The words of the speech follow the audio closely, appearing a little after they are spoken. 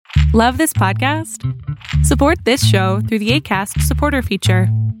Love this podcast? Support this show through the Acast supporter feature.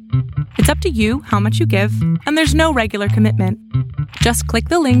 It's up to you how much you give, and there's no regular commitment. Just click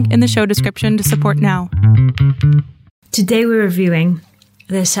the link in the show description to support now. Today we're reviewing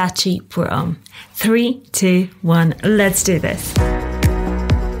Versace Pour Homme. 3, 2, 1, let's do this.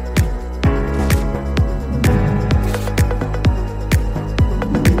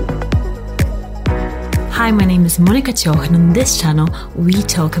 Hi, my name is Monica Tjoch, and on this channel we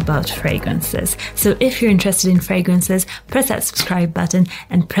talk about fragrances. So if you're interested in fragrances, press that subscribe button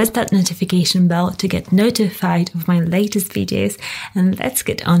and press that notification bell to get notified of my latest videos. And let's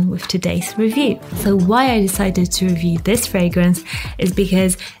get on with today's review. So why I decided to review this fragrance is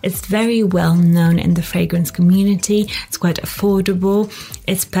because it's very well known in the fragrance community. It's quite affordable.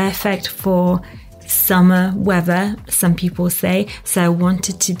 It's perfect for summer weather, some people say. So I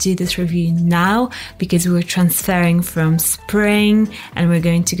wanted to do this review now because we're transferring from spring and we're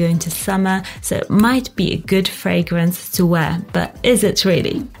going to go into summer. So it might be a good fragrance to wear, but is it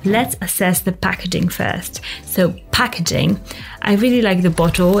really? Let's assess the packaging first. So packaging, I really like the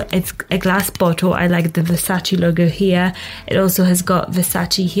bottle. It's a glass bottle. I like the Versace logo here. It also has got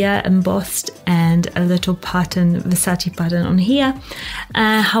Versace here embossed and a little pattern, Versace pattern on here.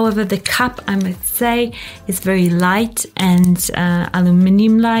 However, the cap, I must say, is very light and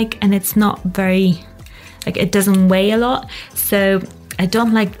aluminium-like, and it's not very, it doesn't weigh a lot. So I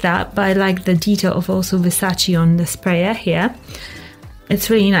don't like that, but I like the detail of also Versace on the sprayer here. It's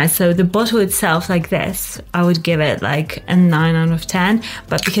really nice. So the bottle itself, like this, I would give it like a 9 out of 10.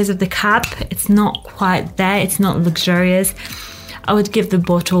 But because of the cap, it's not quite there. It's not luxurious. I would give the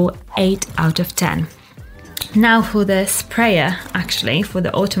bottle 8 out of 10. Now for the sprayer, actually, for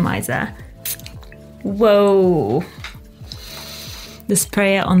the atomizer. Whoa. The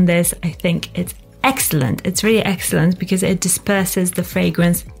sprayer on this, I think it's excellent. It's really excellent because it disperses the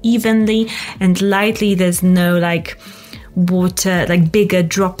fragrance evenly and lightly. There's no water, bigger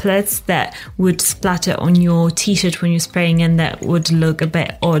droplets that would splatter on your t-shirt when you're spraying, and that would look a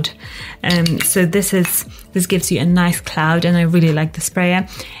bit odd. So this gives you a nice cloud, and I really like the sprayer.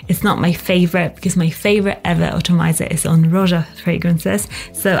 It's not my favorite because my favorite ever atomizer is on Roja fragrances,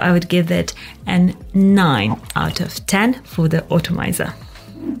 so I would give it a 9 out of 10 for the atomizer.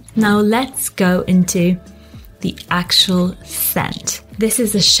 Now let's go into the actual scent. This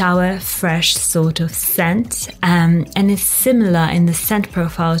is a shower fresh sort of scent, and it's similar in the scent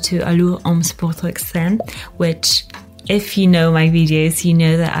profile to Allure Homme Sport Extrême, which, if you know my videos, you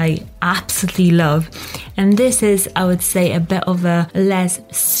know that I absolutely love. And this is, I would say, a bit of a less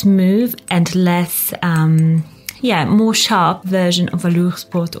smooth and less, more sharp version of Allure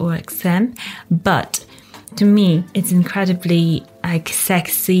Sport or Extrême, but to me, it's incredibly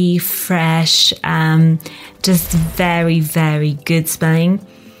sexy, fresh, just very, very good smelling.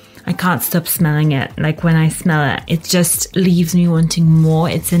 I can't stop smelling it. When I smell it, it just leaves me wanting more.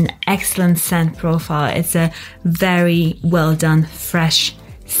 It's an excellent scent profile. It's a very well done, fresh,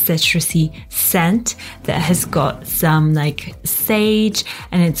 citrusy scent that has got some sage,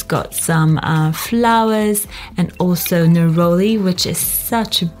 and it's got some flowers, and also neroli, which is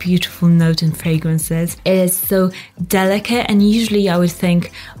such a beautiful note in fragrances. It is so delicate, and usually I would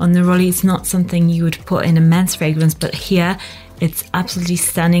think on neroli it's not something you would put in a men's fragrance, but here it's absolutely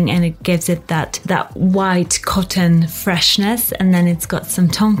stunning, and it gives it that white cotton freshness, and then it's got some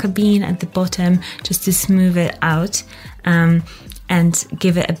tonka bean at the bottom just to smooth it out. And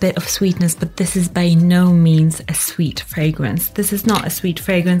give it a bit of sweetness, but this is by no means a sweet fragrance. This is not a sweet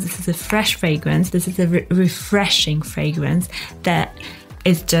fragrance, this is a fresh fragrance. This is a refreshing fragrance that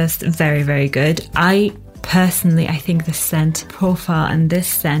is just very, very good. I think the scent profile and this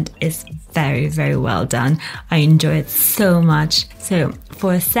scent is very, very well done. I enjoy it so much. So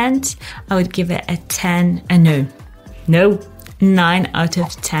for a scent, I would give it a 9 out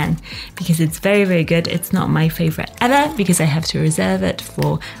of 10 because it's very, very good. It's not my favorite ever because I have to reserve it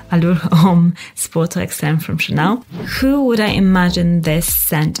for Allure Homme Sport Extrême from Chanel. Who would I imagine this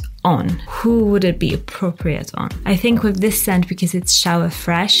scent on? Who would it be appropriate on? I think with this scent, because it's shower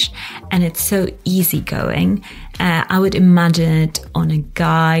fresh and it's so easygoing, I would imagine it on a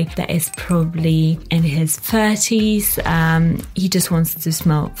guy that is probably in his 30s. He just wants to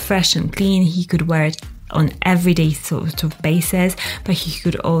smell fresh and clean. He could wear it on everyday sort of basis, but he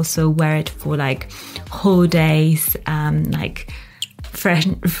could also wear it for holidays,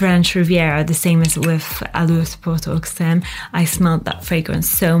 French Riviera, the same as with Allure Sport Extrême. I smelled that fragrance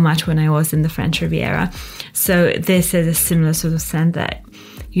so much when I was in the French Riviera. So this is a similar sort of scent that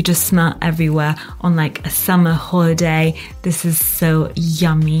you just smell everywhere on like a summer holiday. This is so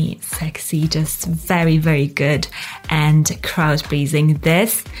yummy, sexy, just very, very good and crowd pleasing.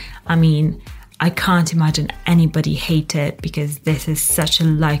 This, I mean, I can't imagine anybody hate it because this is such a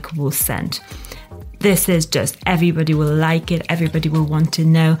likable scent. This is just, everybody will like it. Everybody will want to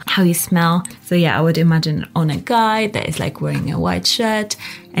know how you smell. So yeah, I would imagine on a guy that is like wearing a white shirt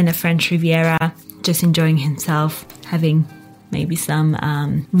in a French Riviera, just enjoying himself, having maybe some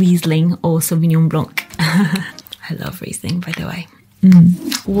Riesling or Sauvignon Blanc. I love Riesling, by the way.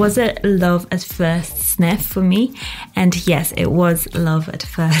 Was it love at first sniff for me? And yes, it was love at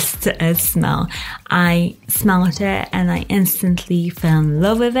first smell. I smelled it and I instantly fell in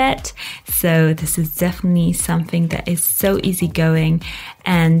love with it. So this is definitely something that is so easygoing.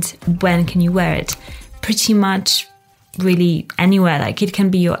 And when can you wear it? Pretty much really anywhere. Like it can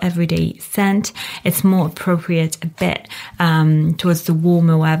be your everyday scent. It's more appropriate a bit towards the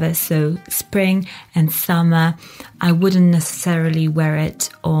warmer weather, so spring and summer. I wouldn't necessarily wear it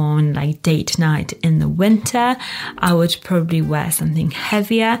on like date night in the winter. I would probably wear something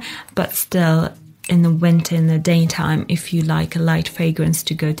heavier, but still in the winter, in the daytime, if you like a light fragrance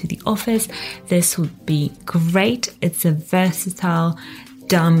to go to the office, this would be great. It's a versatile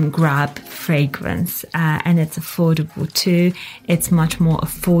dumb grab fragrance and it's affordable too. It's much more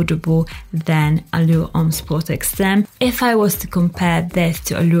affordable than Allure Homme Sport Extreme. If I was to compare this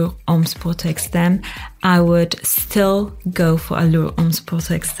to Allure Homme Sport Extreme, I would still go for Allure Homme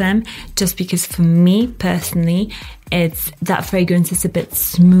Sport Extreme, just because for me personally, that fragrance is a bit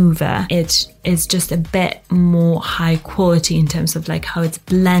smoother. It is just a bit more high quality in terms of like how it's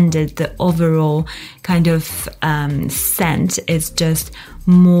blended. The overall kind of scent is just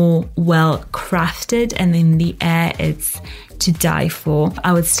more well crafted, and in the air it's to die for.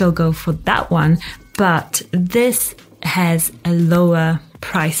 I would still go for that one, but this has a lower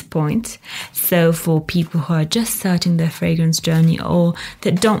price point. So for people who are just starting their fragrance journey or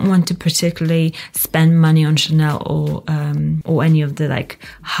that don't want to particularly spend money on Chanel or any of the like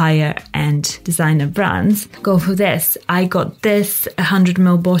higher end designer brands, go for this. I got this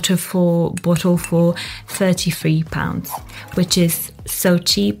 100ml bottle for £33, which is so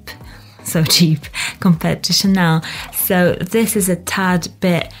cheap compared to Chanel. So this is a tad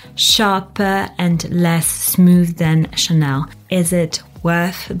bit sharper and less smooth than Chanel. Is it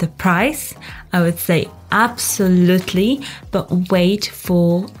worth the price? I would say absolutely, but wait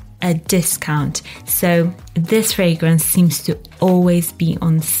for a discount. So this fragrance seems to always be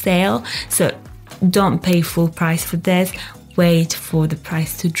on sale, so don't pay full price for this. Wait for the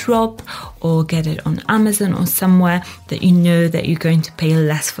price to drop or get it on Amazon or somewhere that you know that you're going to pay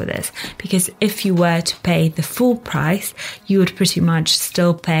less for this. Because if you were to pay the full price, you would pretty much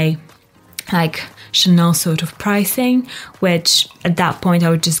still pay like Chanel sort of pricing, which at that point I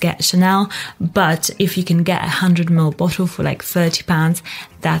would just get Chanel. But if you can get a 100ml bottle for like £30,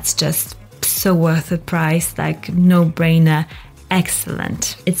 that's just so worth the price, like no brainer.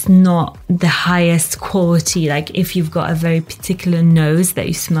 Excellent. It's not the highest quality. Like if you've got a very particular nose that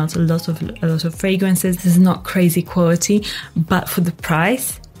you smelled a lot of fragrances, this is not crazy quality, but for the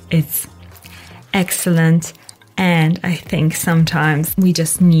price, it's excellent. And I think sometimes we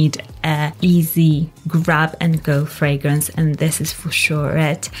just need a easy grab and go fragrance, and this is for sure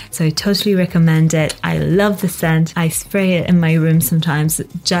it. So I totally recommend it. I love the scent. I spray it in my room sometimes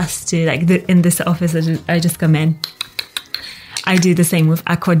just to like in this office. I just come in. I do the same with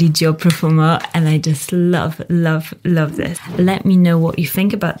Acqua di Gio Profumo, and I just love this. Let me know what you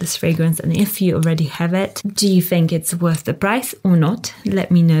think about this fragrance, and if you already have it, do you think it's worth the price or not?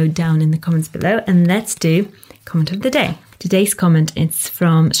 Let me know down in the comments below, and let's do comment of the day. Today's comment is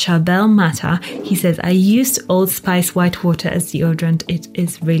from Charbel Mata. He says, I used Old Spice White Water as deodorant. It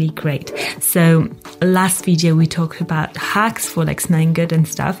is really great. So last video we talked about hacks for like smelling good and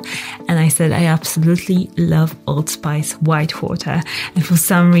stuff. And I said, I absolutely love Old Spice White Water. And for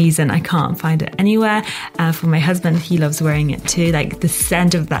some reason, I can't find it anywhere. For my husband, he loves wearing it too. Like the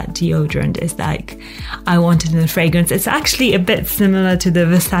scent of that deodorant is like, I want it in a fragrance. It's actually a bit similar to the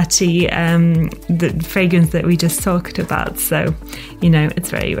Versace, the fragrance that we just talked about. So, you know, it's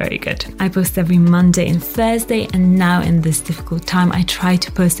very, very good. I post every Monday and Thursday, and now in this difficult time, I try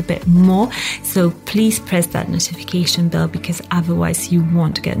to post a bit more. So please press that notification bell, because otherwise you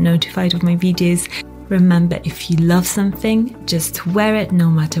won't get notified of my videos. Remember, if you love something, just wear it no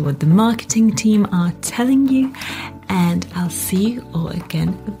matter what the marketing team are telling you. And I'll see you all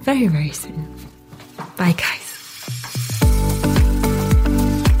again very, very soon. Bye, guys.